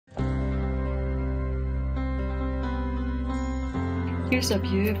Here's a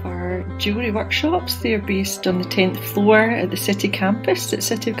view of our jewellery workshops. They're based on the 10th floor at the City campus at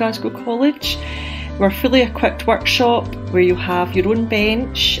City of Glasgow College. We're a fully equipped workshop where you'll have your own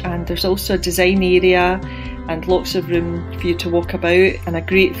bench, and there's also a design area and lots of room for you to walk about and a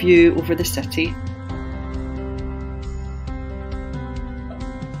great view over the city.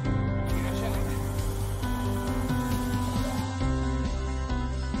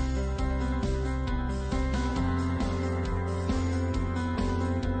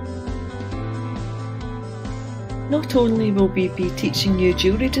 Not only will we be teaching you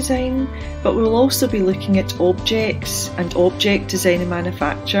jewellery design, but we'll also be looking at objects and object design and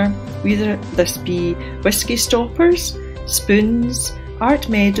manufacture, whether this be whisky stoppers, spoons, art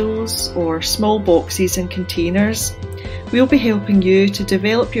medals or small boxes and containers. We'll be helping you to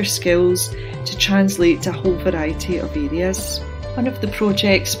develop your skills to translate to a whole variety of areas. One of the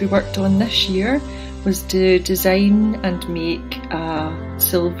projects we worked on this year was to design and make a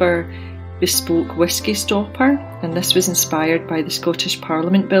silver bespoke whisky stopper, and this was inspired by the Scottish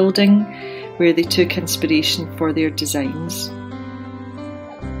Parliament building where they took inspiration for their designs.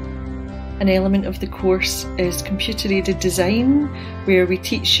 An element of the course is computer-aided design, where we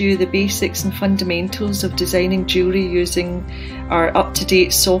teach you the basics and fundamentals of designing jewellery using our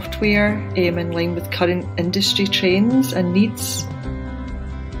up-to-date software in line with current industry trends and needs.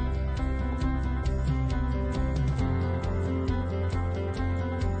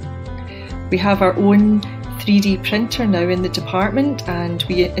 We have our own 3D printer now in the department, and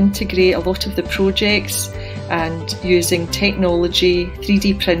we integrate a lot of the projects and using technology,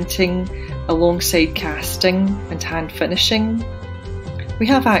 3D printing alongside casting and hand finishing. We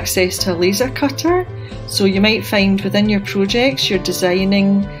have access to a laser cutter, so you might find within your projects you're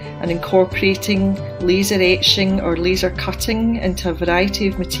designing and incorporating laser etching or laser cutting into a variety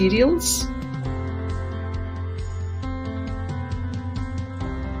of materials.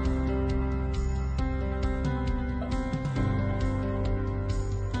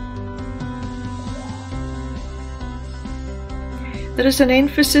 There is an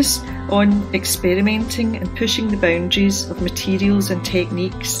emphasis on experimenting and pushing the boundaries of materials and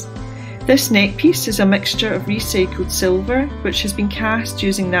techniques. This neckpiece is a mixture of recycled silver, which has been cast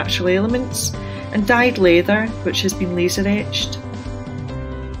using natural elements, and dyed leather, which has been laser etched.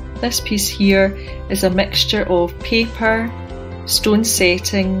 This piece here is a mixture of paper, stone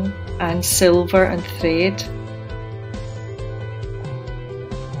setting, and silver and thread.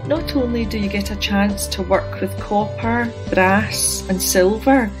 Not only do you get a chance to work with copper, brass and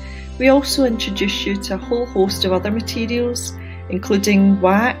silver, we also introduce you to a whole host of other materials, including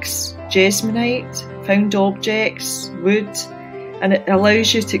wax, jesmonite, found objects, wood, and it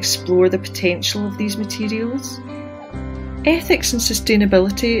allows you to explore the potential of these materials. Ethics and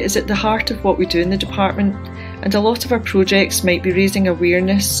sustainability is at the heart of what we do in the department, and a lot of our projects might be raising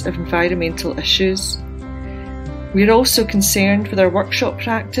awareness of environmental issues. We are also concerned with our workshop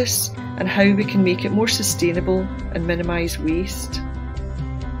practice and how we can make it more sustainable and minimise waste.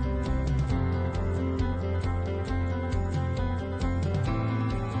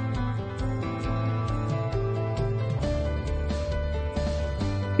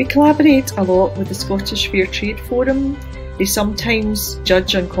 We collaborate a lot with the Scottish Fair Trade Forum. They sometimes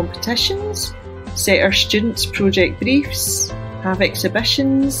judge on competitions, set our students project briefs, have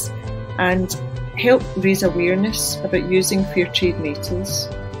exhibitions and help raise awareness about using fair trade metals.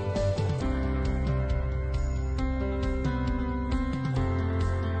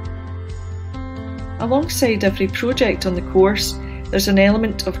 Alongside every project on the course, there's an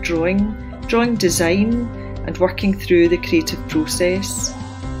element of drawing design and working through the creative process.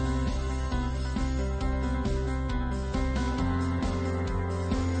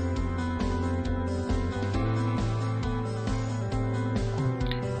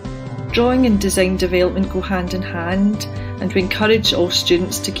 Drawing and design development go hand in hand, and we encourage all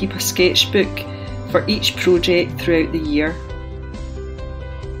students to keep a sketchbook for each project throughout the year.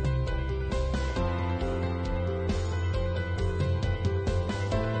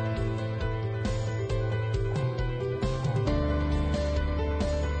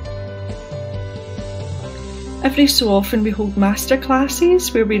 Every so often we hold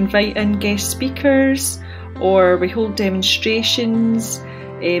masterclasses where we invite in guest speakers, or we hold demonstrations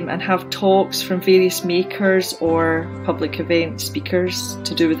and have talks from various makers or public event speakers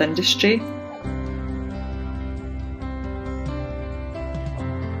to do with industry.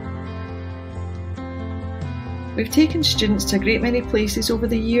 We've taken students to a great many places over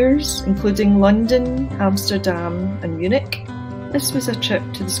the years, including London, Amsterdam and Munich. This was a trip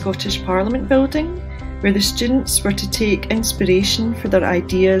to the Scottish Parliament building, where the students were to take inspiration for their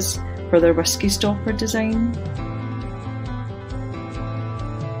ideas for their whisky stopper design.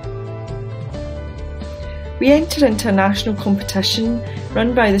 We enter into a national competition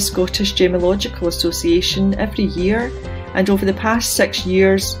run by the Scottish Gemological Association every year, and over the past 6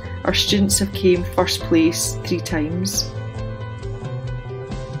 years our students have came first place 3 times.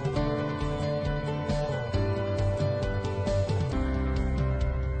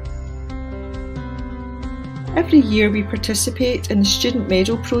 Every year we participate in the Student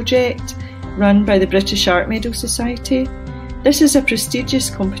Medal Project run by the British Art Medal Society. This is a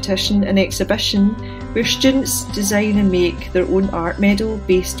prestigious competition and exhibition where students design and make their own art medal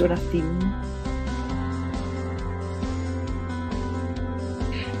based on a theme.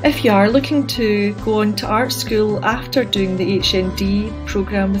 If you are looking to go on to art school after doing the HND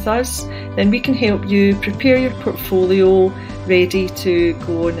programme with us, then we can help you prepare your portfolio ready to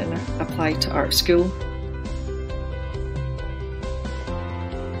go on and apply to art school.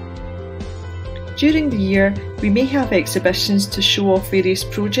 During the year, we may have exhibitions to show off various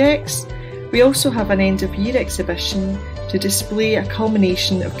projects. We also have an end of year exhibition to display a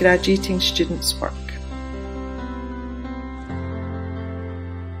culmination of graduating students' work.